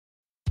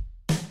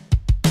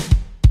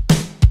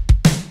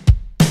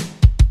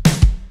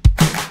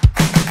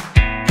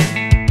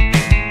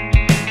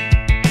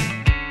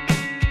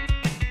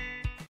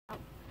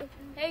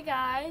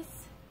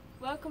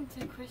Welcome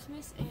to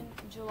Christmas in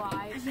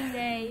July,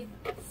 day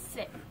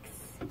 6.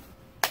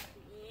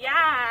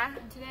 Yeah!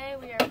 And today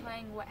we are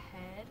playing Wet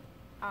Head,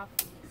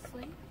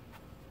 obviously.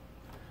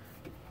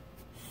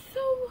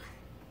 So,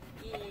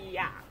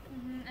 yeah.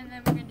 And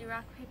then we're going to do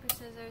rock, paper,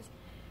 scissors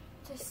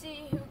to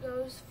see who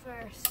goes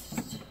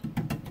first.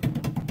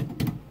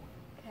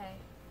 Okay.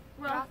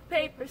 Rock,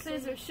 paper,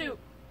 scissors, shoot.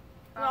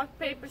 Rock,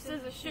 paper,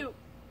 scissors, shoot.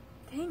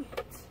 Dang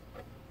it.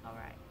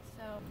 Alright,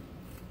 so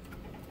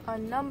a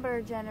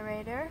number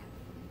generator.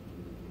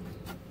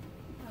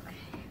 Okay.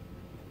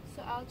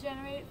 So I'll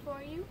generate it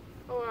for you.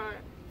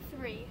 Alright.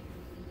 3.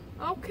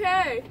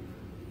 Okay.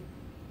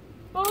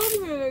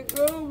 I'm gonna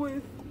go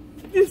with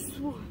this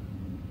one.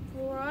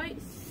 Alright,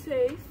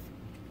 safe.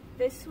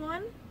 This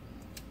one.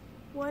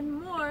 One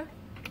more.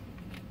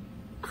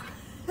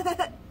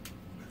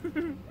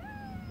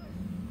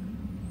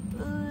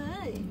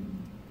 Alright.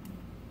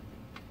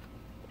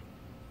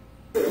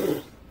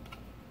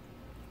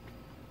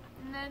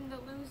 And then the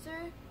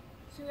loser,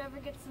 so whoever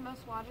gets the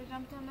most water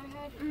dumped on their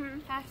head,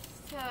 has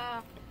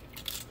to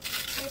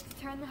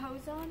turn the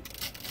hose on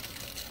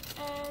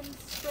and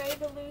spray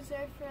the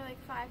loser for like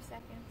 5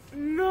 seconds.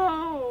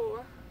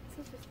 No!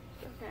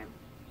 Okay.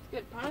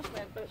 Good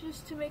punishment, but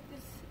Just to make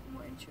this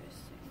more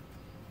interesting.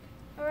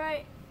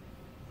 Alright.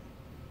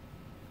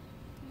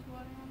 There's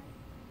water on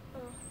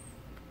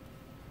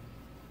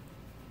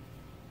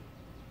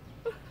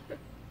it.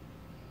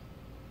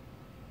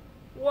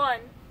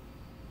 one.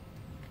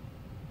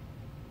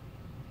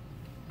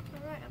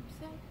 Alright, I'm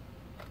set.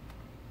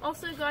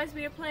 Also, guys,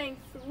 we are playing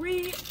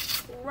 3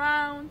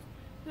 rounds,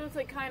 so it's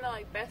like kind of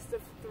like best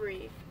of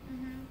 3.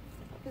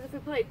 Because if we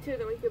played 2,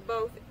 then we could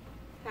both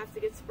have to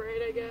get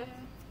sprayed, I guess.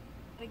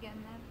 Yeah.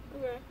 Again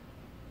then. Okay.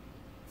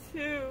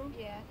 2.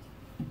 Yeah.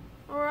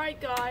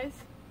 Alright, guys.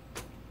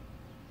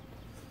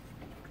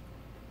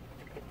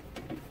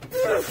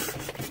 It's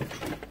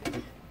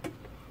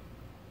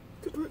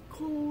a bit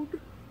cold.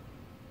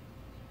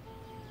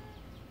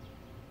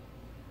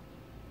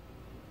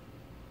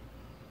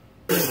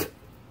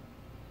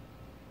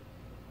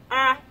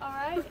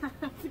 Alright.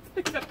 It's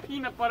like the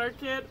peanut butter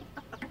kid.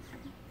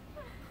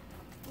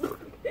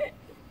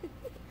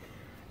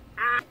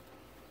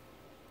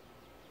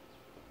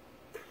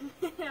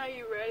 Are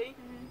you ready?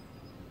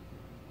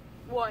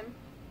 1.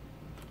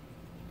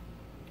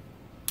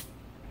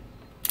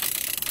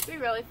 It'd be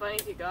really funny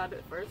if you got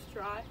it first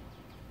try.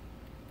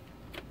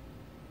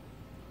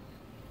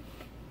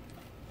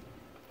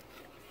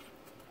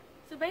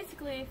 So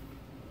basically,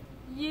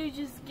 you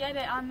just get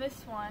it on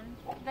this one,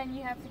 then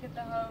you have to get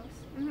the hose.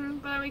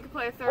 But then we could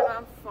play a 3rd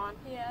round for fun.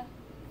 Yeah.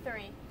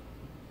 3.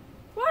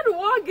 Why do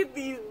I get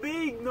these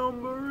big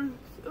numbers?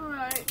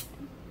 Alright.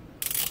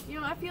 You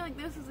know, I feel like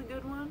this is a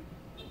good one.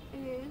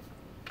 It is.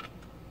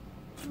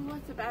 And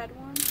what's a bad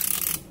one?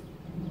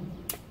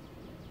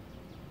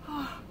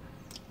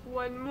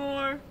 One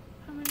more.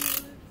 How many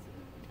are there?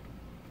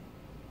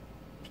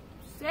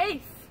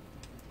 Safe.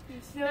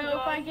 So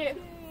if I get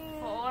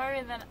 4,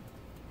 and then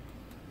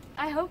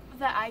I hope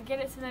that I get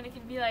it so then it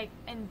can be like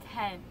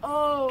intense.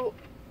 Oh.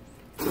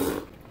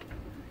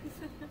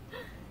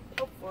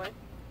 Hopefully.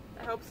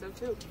 I hope so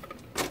too.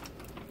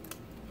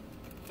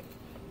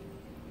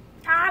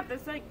 Ah,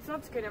 there's like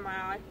sunscreen in my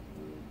eye.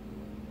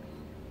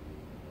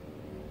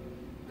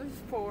 This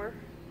is 4.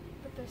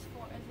 But there's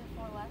 4. Is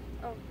there 4 left?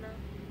 Oh no.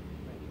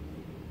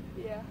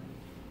 Yeah.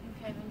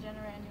 Okay, then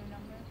generate a new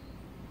number.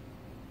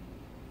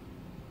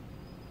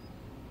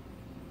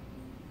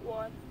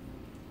 1.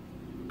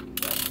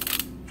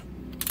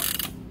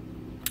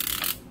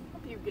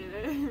 Hope you get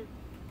it.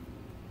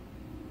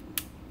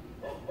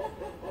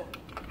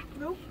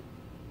 Nope.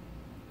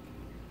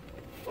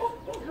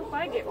 Hope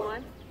I get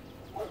 1.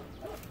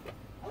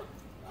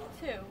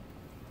 2.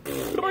 I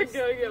gotta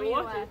get 3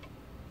 lucky. left.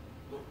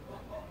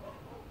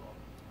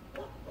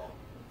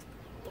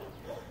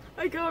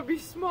 I gotta be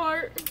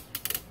smart.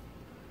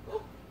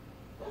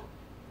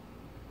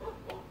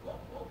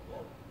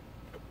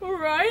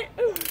 Alright.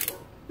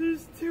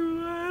 There's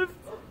 2 left.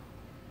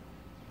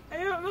 I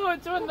don't know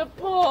which one to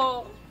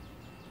pull.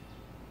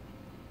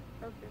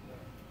 Okay.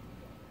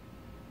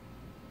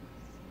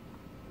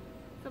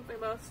 Something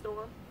about a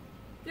storm.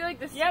 I feel like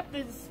this. Yep,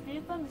 there's a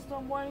speed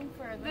thunderstorm warning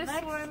for the This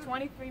next one-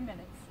 23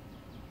 minutes.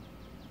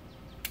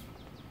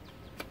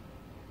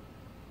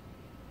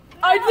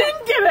 I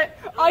didn't get it!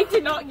 I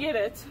did not get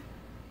it.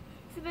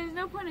 So there's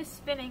no point of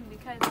spinning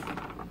because,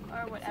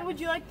 or whatever. So would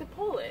you like to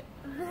pull it?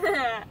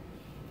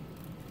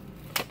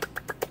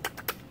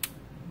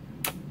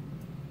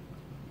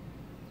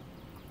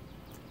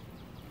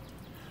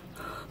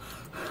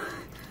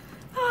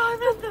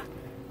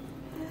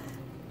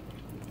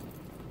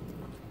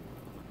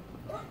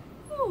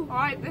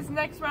 Alright, this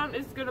next round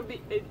is gonna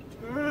be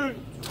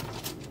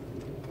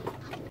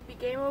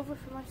game over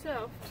for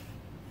myself.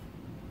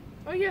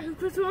 Oh yeah,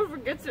 because whoever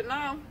gets it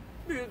now,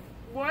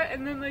 what?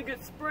 And then they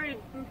get sprayed.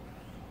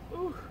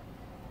 Ooh.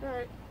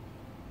 Alright.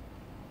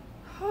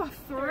 Oh,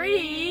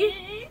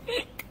 3?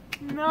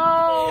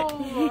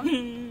 No!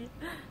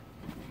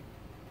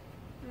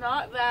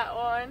 Not that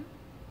one.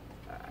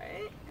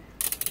 Alright.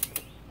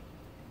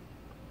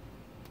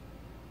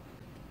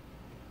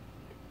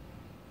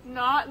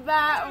 Not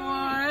that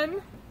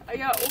one. I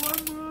got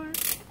one more.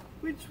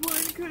 Which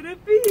one could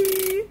it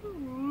be?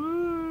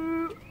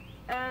 Ooh.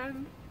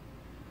 And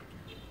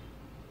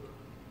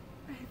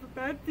I have a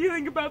bad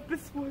feeling about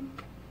this one.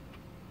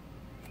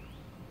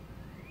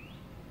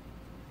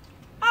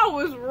 I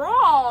was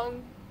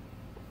wrong.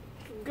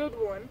 Good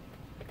one.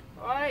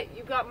 Alright,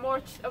 you got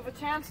more of a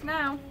chance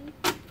now.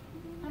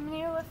 How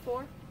many are left?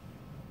 4?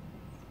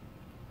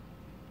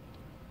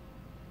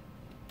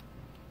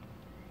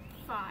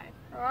 5.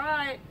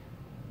 Alright.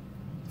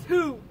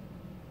 2.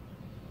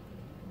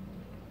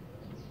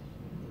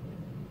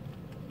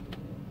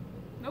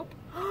 Nope.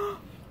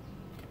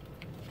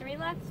 3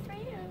 left for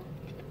you.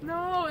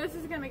 No, this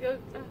is gonna go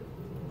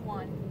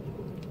 1.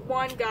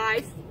 1,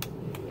 guys.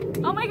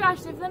 Oh my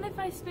gosh, then if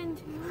I spin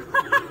 2.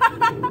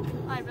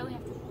 I really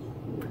have to.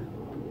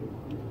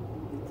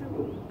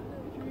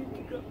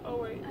 Oh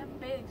wait. I have a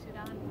bathing suit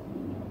on.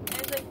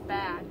 It's like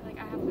bad. Like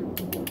I have to.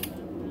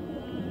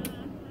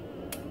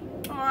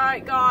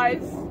 Alright,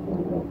 guys.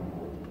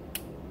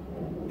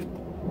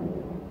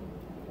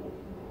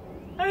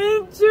 I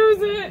didn't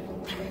choose it.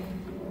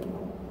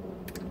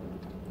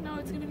 No,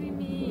 it's gonna be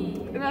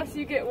me. Unless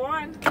you get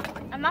 1.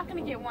 I'm not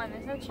gonna get 1.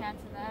 There's no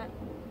chance of that.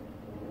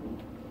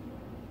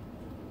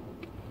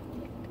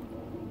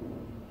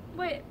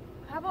 Wait,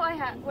 how about I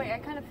have? Wait, I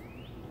kind of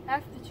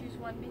have to choose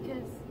one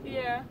because.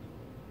 Yeah.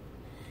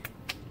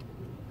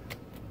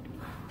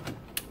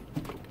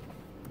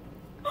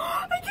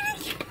 I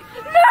didn't.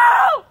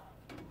 No!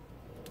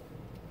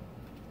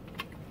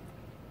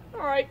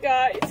 Alright,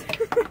 guys.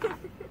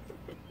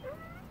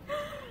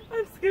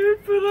 I'm scared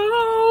for the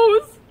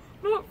hose.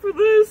 Not for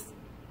this.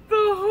 The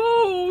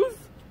hose.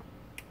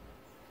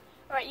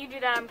 Alright, you do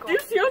that. I'm Do going. you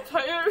see how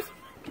tired?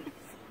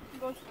 I'm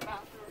going to the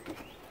bathroom.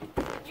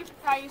 You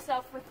fry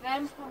yourself with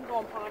them. I'm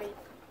going potty.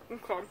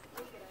 Okay.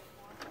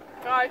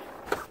 Guys.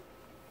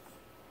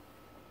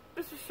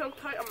 This is so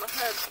tight on my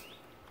head.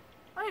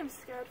 I am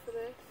scared for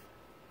this.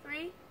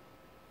 3.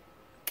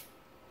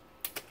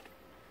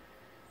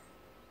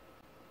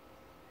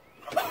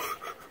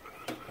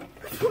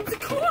 This one's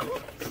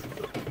cold.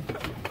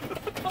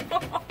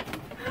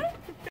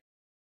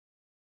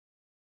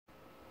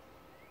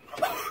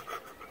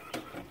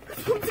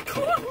 This one's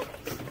cold.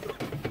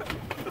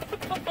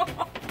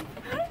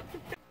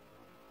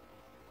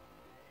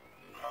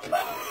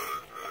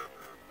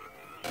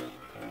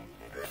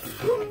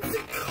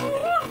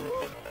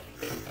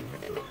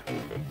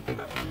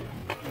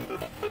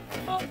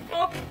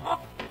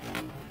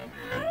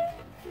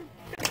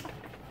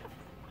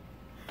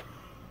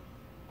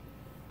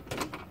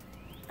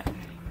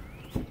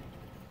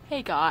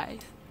 Hey guys.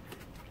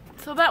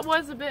 So that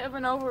was a bit of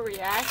an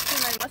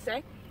overreaction, I must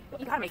say. But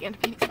you gotta make it into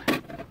Phoenix.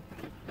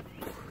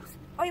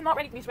 Oh, you're not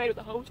ready to be sprayed with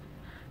the hose.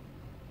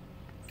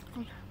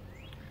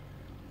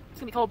 It's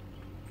gonna be cold.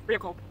 Real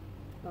cold.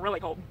 Really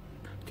cold.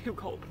 Too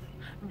cold.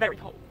 Very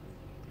cold.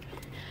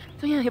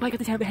 So yeah, you probably got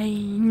this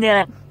happening.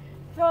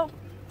 So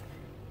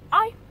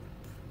I'm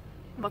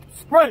about to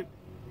spray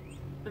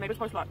the neighbor's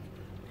post lot.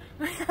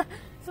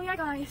 So yeah,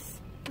 guys.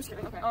 I'm just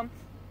kidding. Okay.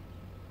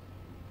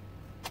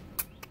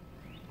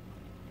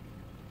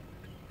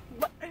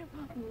 What am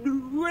I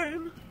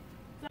doing?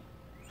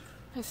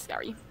 It's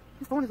scary.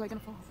 His phone is like gonna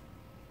fall.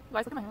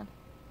 Guys, look at my hand.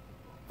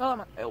 Fell on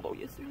my elbow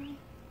yesterday.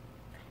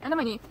 And on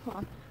my knee. Hold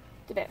on.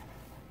 To bed.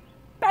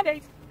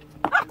 Band-aids!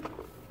 Ah!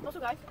 Also,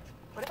 guys,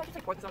 what if I just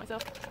like pour this on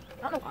myself?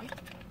 I don't know why.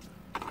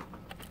 I'm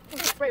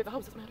gonna spray with the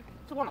hose, doesn't matter.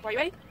 So warm up. Are you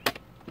ready?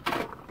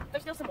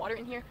 There's still some water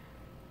in here.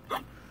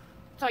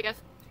 So I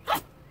guess.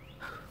 I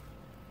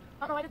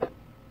don't know why I did that.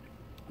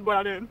 But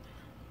I did.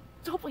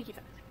 So hopefully he keeps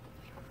it.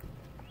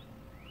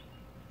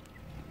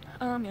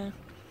 Yeah.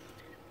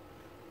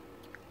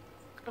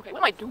 Okay, what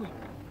am I doing?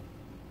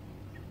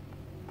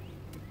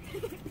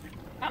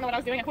 I don't know what I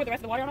was doing. I poured the rest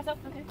of the water on myself.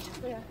 Okay.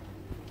 So yeah.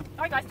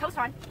 Alright guys, toast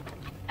time.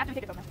 After we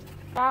take it over.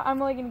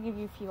 I'm only going to give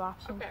you a few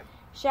options. Okay.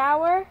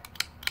 Shower.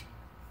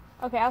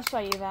 Okay, I'll show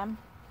you them.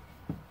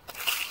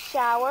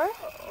 Shower.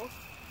 Uh-oh.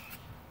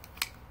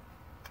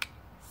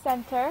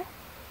 Center.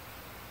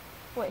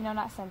 Wait, no,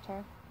 not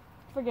center.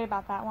 Forget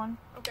about that one.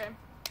 Okay.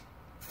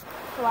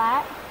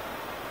 Flat.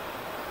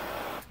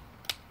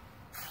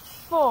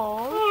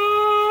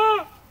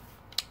 Fold.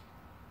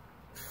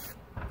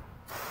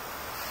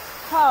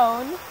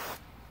 Cone.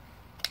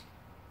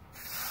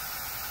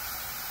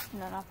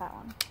 No, not that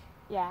one.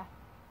 Yeah.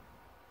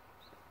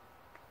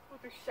 We'll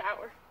do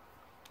shower.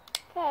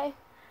 Okay.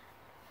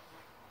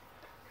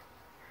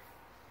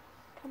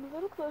 Come a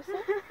little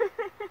closer.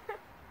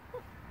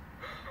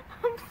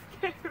 I'm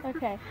scared.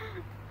 Okay.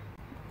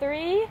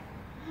 3,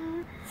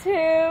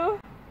 2,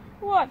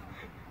 1.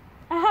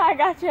 I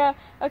gotcha.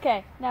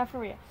 Okay, now for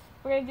Rhea.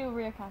 We're gonna do a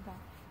Rhea countdown.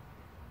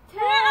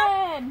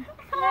 10,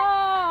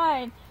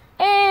 9,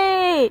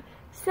 8,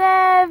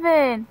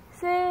 7,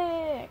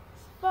 6,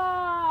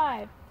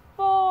 5,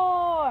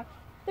 4,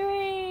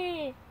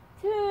 3,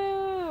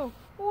 2,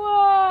 1.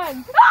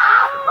 1,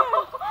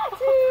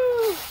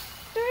 2,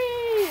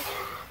 3,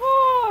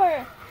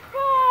 4,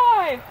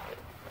 5.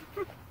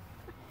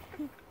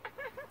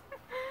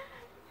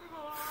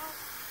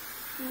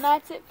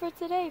 that's it for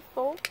today,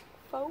 folks.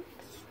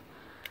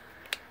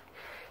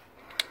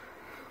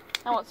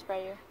 I won't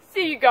spray you.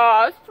 See you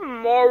guys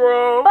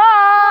tomorrow.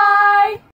 Bye!